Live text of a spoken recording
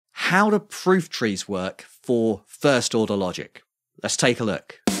how do proof trees work for first order logic? Let's take a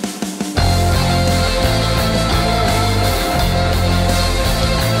look.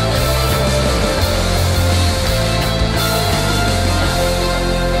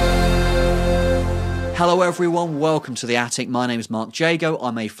 Hello everyone, welcome to The Attic. My name is Mark Jago,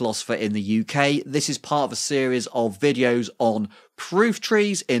 I'm a philosopher in the UK. This is part of a series of videos on proof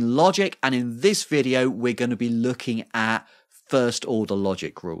trees in logic, and in this video we're going to be looking at first order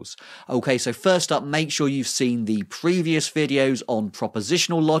logic rules. Okay, so first up, make sure you've seen the previous videos on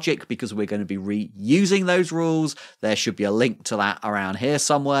propositional logic because we're going to be reusing those rules. There should be a link to that around here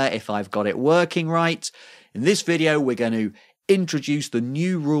somewhere if I've got it working right. In this video we're going to introduce the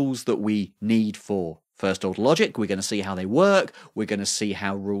new rules that we need for first order logic. We're going to see how they work, we're going to see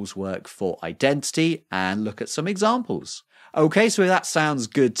how rules work for identity, and look at some examples. Okay, so if that sounds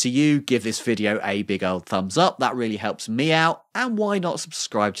good to you, give this video a big old thumbs up, that really helps me out, and why not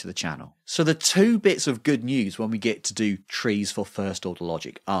subscribe to the channel? So the two bits of good news when we get to do trees for first order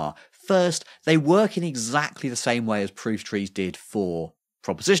logic are, first, they work in exactly the same way as proof trees did for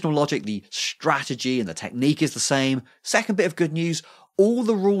propositional logic. The strategy and the technique is the same. Second bit of good news, all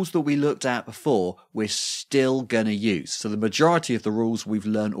the rules that we looked at before, we're still going to use. So the majority of the rules we've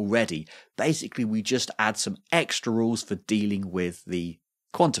learned already. Basically, we just add some extra rules for dealing with the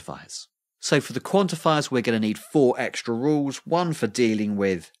quantifiers. So for the quantifiers, we're going to need 4 extra rules. One for dealing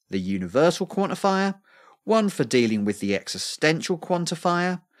with the universal quantifier, one for dealing with the existential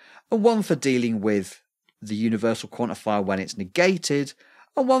quantifier, and one for dealing with the universal quantifier when it's negated,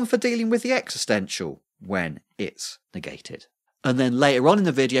 and one for dealing with the existential when it's negated. And then later on in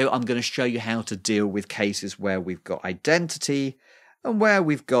the video, I'm going to show you how to deal with cases where we've got identity and where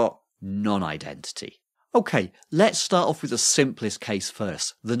we've got non-identity. Okay, let's start off with the simplest case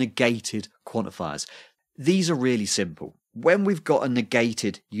first, the negated quantifiers. These are really simple. When we've got a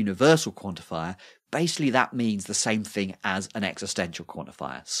negated universal quantifier, basically that means the same thing as an existential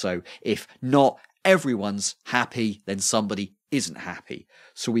quantifier. So if not everyone's happy, then somebody isn't happy.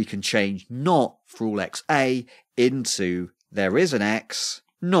 So we can change not for all xa into there is an x,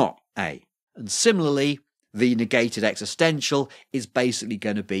 not a. And similarly, the negated existential is basically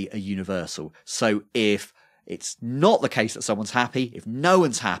going to be a universal. So if it's not the case that someone's happy, if no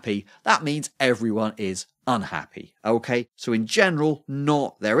one's happy, that means everyone is unhappy. Okay, so in general,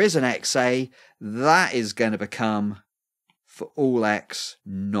 not there is an xa, that is going to become for all x,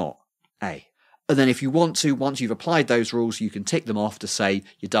 not a. And then if you want to, once you've applied those rules, you can tick them off to say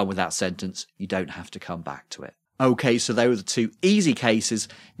you're done with that sentence. You don't have to come back to it. Okay, so those are the 2 easy cases.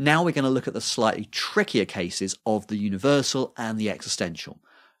 Now we're going to look at the slightly trickier cases of the universal and the existential.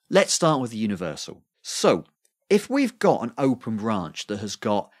 Let's start with the universal. So if we've got an open branch that has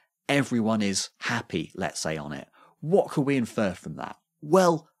got everyone is happy, let's say, on it, what could we infer from that?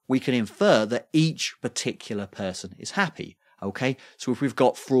 Well, we can infer that each particular person is happy. Okay, so if we've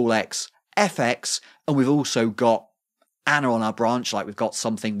got for all x, fx, and we've also got Anna on our branch, like we've got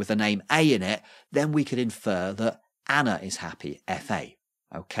something with the name A in it, then we could infer that Anna is happy, fa.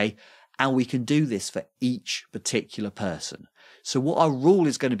 Okay, and we can do this for each particular person. So what our rule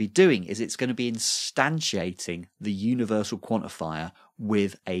is going to be doing is it's going to be instantiating the universal quantifier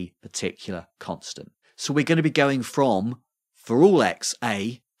with a particular constant. So we're going to be going from for all x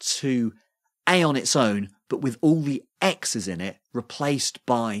a to a on its own, but with all the x's in it replaced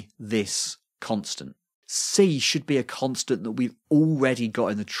by this constant. C should be a constant that we've already got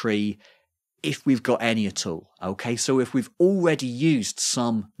in the tree if we've got any at all. Okay, so if we've already used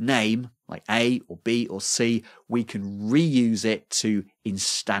some name like A or B or C, we can reuse it to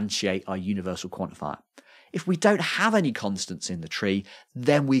instantiate our universal quantifier. If we don't have any constants in the tree,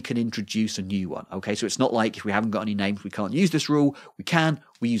 then we can introduce a new one. Okay, so it's not like if we haven't got any names, we can't use this rule.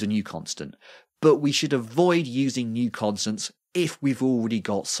 We use a new constant. But we should avoid using new constants if we've already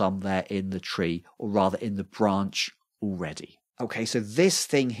got some there in the tree, or rather in the branch already. Okay, so this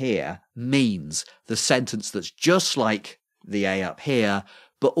thing here means the sentence that's just like the A up here,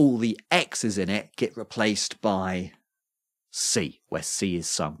 but all the X's in it get replaced by C, where C is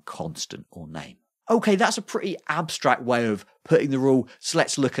some constant or name. Okay, that's a pretty abstract way of putting the rule, so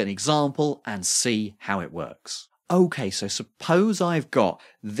let's look at an example and see how it works. Okay, so suppose I've got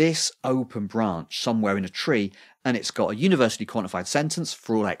this open branch somewhere in a tree, and it's got a universally quantified sentence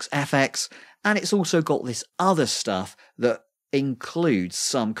for all x fx, and it's also got this other stuff that includes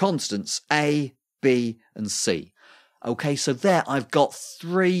some constants a, b, and c. Okay, so there I've got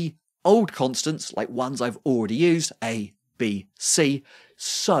 3 old constants, like ones I've already used, a, b, c,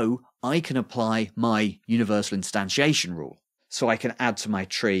 so I can apply my universal instantiation rule. So I can add to my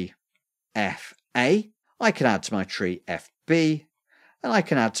tree fa, I can add to my tree fb, and I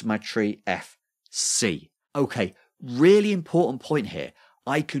can add to my tree FC. Okay, really important point here.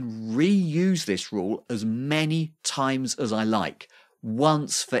 I can reuse this rule as many times as I like,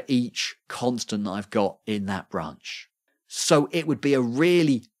 once for each constant that I've got in that branch. So it would be a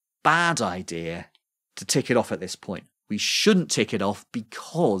really bad idea to tick it off at this point. We shouldn't tick it off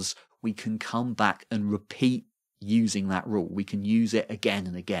because we can come back and repeat using that rule. We can use it again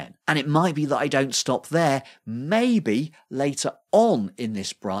and again. And it might be that I don't stop there. Maybe later on in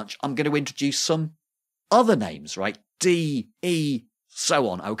this branch, I'm going to introduce some other names, right? D, E, so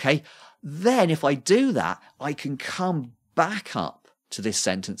on, okay? Then if I do that, I can come back up to this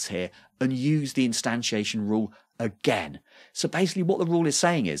sentence here and use the instantiation rule again. So basically what the rule is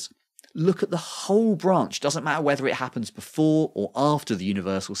saying is, look at the whole branch. Doesn't matter whether it happens before or after the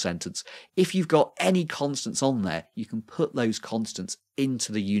universal sentence. If you've got any constants on there, you can put those constants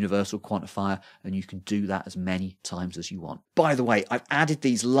into the universal quantifier, and you can do that as many times as you want. By the way, I've added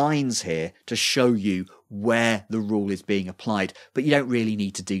these lines here to show you where the rule is being applied, but you don't really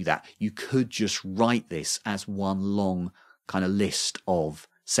need to do that. You could just write this as one long kind of list of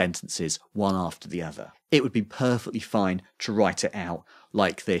sentences, one after the other. It would be perfectly fine to write it out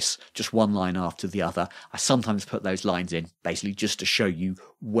like this, just one line after the other. I sometimes put those lines in basically just to show you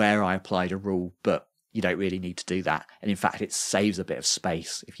where I applied a rule, but you don't really need to do that. And in fact, it saves a bit of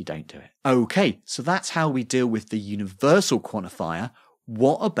space if you don't do it. Okay, so that's how we deal with the universal quantifier.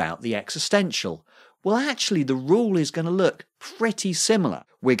 What about the existential? Well, actually, the rule is going to look pretty similar.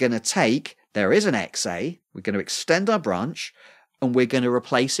 We're going to take, there is an XA, we're going to extend our branch, and we're going to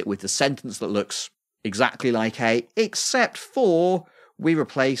replace it with a sentence that looks exactly like A, except for we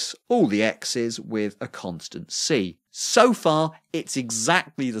replace all the X's with a constant C. So far, it's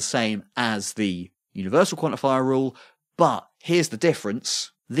exactly the same as the universal quantifier rule, but here's the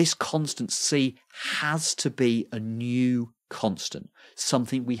difference. This constant C has to be a new constant,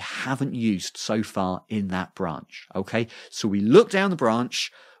 something we haven't used so far in that branch, okay? So we look down the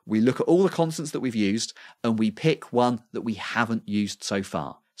branch, we look at all the constants that we've used, and we pick one that we haven't used so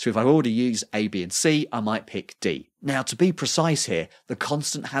far. So if I've already used A, B, and C, I might pick D. Now, to be precise here, the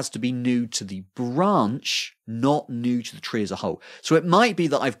constant has to be new to the branch, not new to the tree as a whole. So it might be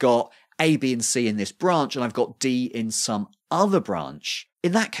that I've got A, B, and C in this branch, and I've got D in some other branch.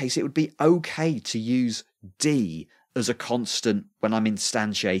 In that case, it would be okay to use D as a constant when I'm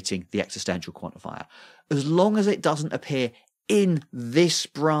instantiating the existential quantifier. As long as it doesn't appear in this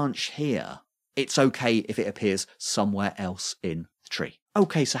branch here, it's okay if it appears somewhere else in the tree.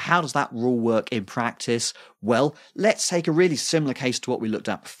 Okay, so how does that rule work in practice? Well, let's take a really similar case to what we looked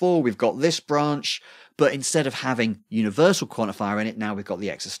at before. We've got this branch, but instead of having universal quantifier in it, now we've got the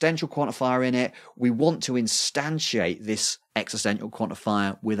existential quantifier in it. We want to instantiate this existential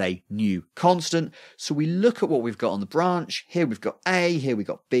quantifier with a new constant. So we look at what we've got on the branch. Here we've got A, here we've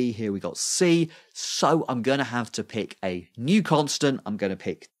got B, here we've got C. So I'm going to have to pick a new constant. I'm going to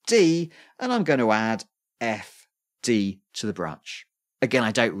pick D, and I'm going to add FD to the branch. Again,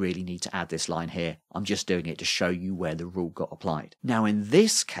 I don't really need to add this line here. I'm just doing it to show you where the rule got applied. Now, in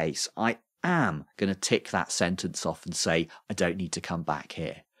this case, I am going to tick that sentence off and say, I don't need to come back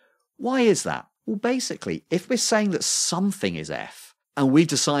here. Why is that? Well, basically, if we're saying that something is F, and we've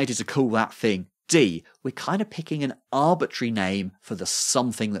decided to call that thing D, we're kind of picking an arbitrary name for the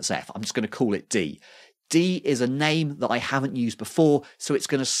something that's F. I'm just going to call it D. D is a name that I haven't used before, so it's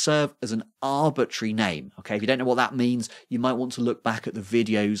going to serve as an arbitrary name. Okay, if you don't know what that means, you might want to look back at the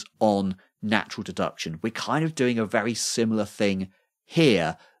videos on natural deduction. We're kind of doing a very similar thing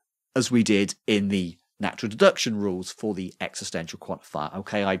here as we did in the natural deduction rules for the existential quantifier.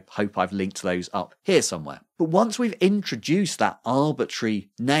 Okay, I hope I've linked those up here somewhere. But once we've introduced that arbitrary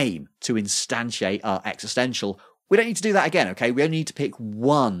name to instantiate our existential, we don't need to do that again, okay? We only need to pick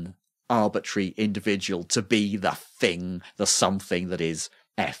one arbitrary individual to be the thing, the something that is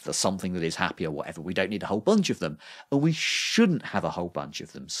F, the something that is happy or whatever. We don't need a whole bunch of them, and we shouldn't have a whole bunch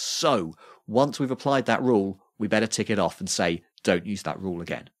of them. So once we've applied that rule, we better tick it off and say, don't use that rule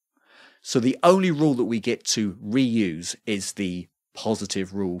again. So the only rule that we get to reuse is the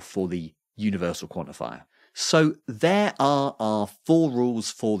positive rule for the universal quantifier. So there are our 4 rules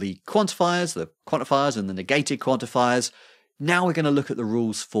for the quantifiers and the negated quantifiers. Now we're going to look at the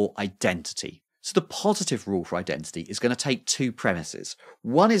rules for identity. So the positive rule for identity is going to take 2 premises.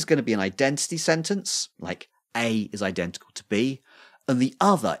 One is going to be an identity sentence, like A is identical to B, and the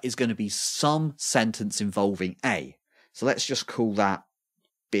other is going to be some sentence involving A. So let's just call that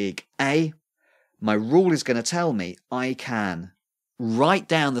big A. My rule is going to tell me I can write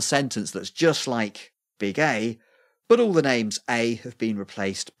down the sentence that's just like big A, but all the names A have been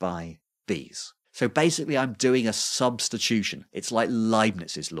replaced by B's. So basically I'm doing a substitution. It's like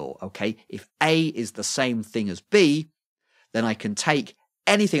Leibniz's law, okay? If A is the same thing as B, then I can take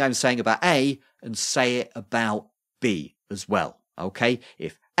anything I'm saying about A and say it about B as well, okay?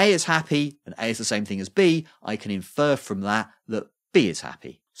 If A is happy and A is the same thing as B, I can infer from that that B is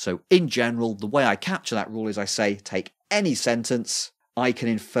happy. So in general, the way I capture that rule is I say, take any sentence, I can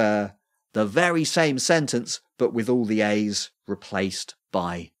infer the very same sentence, but with all the A's replaced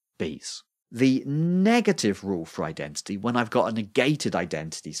by B's. The negative rule for identity, when I've got a negated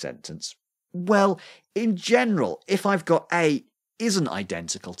identity sentence, well, in general, if I've got A isn't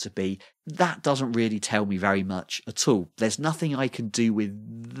identical to B, that doesn't really tell me very much at all. There's nothing I can do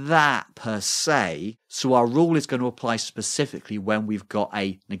with that per se, so our rule is going to apply specifically when we've got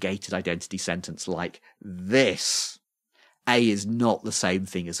a negated identity sentence like this. A is not the same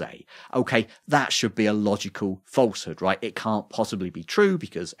thing as A. Okay, that should be a logical falsehood, right? It can't possibly be true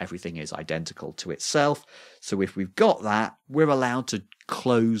because everything is identical to itself. So if we've got that, we're allowed to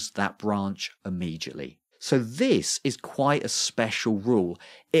close that branch immediately. So this is quite a special rule.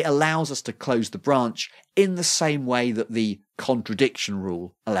 It allows us to close the branch in the same way that the contradiction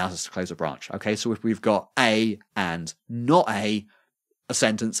rule allows us to close a branch. Okay, so if we've got A and not A, a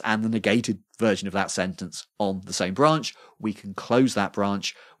sentence and the negated version of that sentence on the same branch, we can close that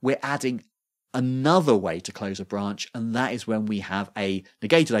branch. We're adding another way to close a branch, and that is when we have a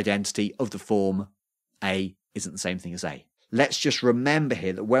negated identity of the form A isn't the same thing as A. Let's just remember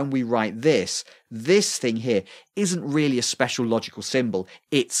here that when we write this thing here isn't really a special logical symbol,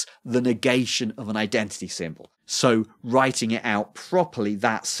 it's the negation of an identity symbol. So writing it out properly,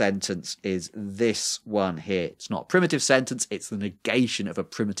 that sentence is this one here. It's not a primitive sentence, it's the negation of a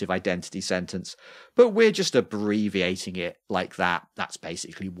primitive identity sentence, but we're just abbreviating it like that. That's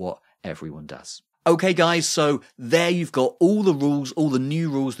basically what everyone does. Okay guys, so there you've got all the rules, all the new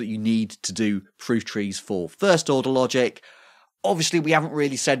rules that you need to do proof trees for first order logic. Obviously, we haven't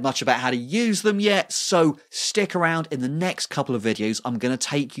really said much about how to use them yet, so stick around. In the next couple of videos, I'm going to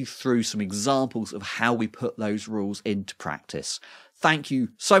take you through some examples of how we put those rules into practice. Thank you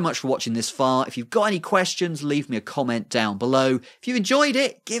so much for watching this far. If you've got any questions, leave me a comment down below. If you enjoyed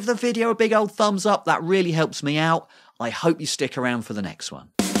it, give the video a big old thumbs up. That really helps me out. I hope you stick around for the next one.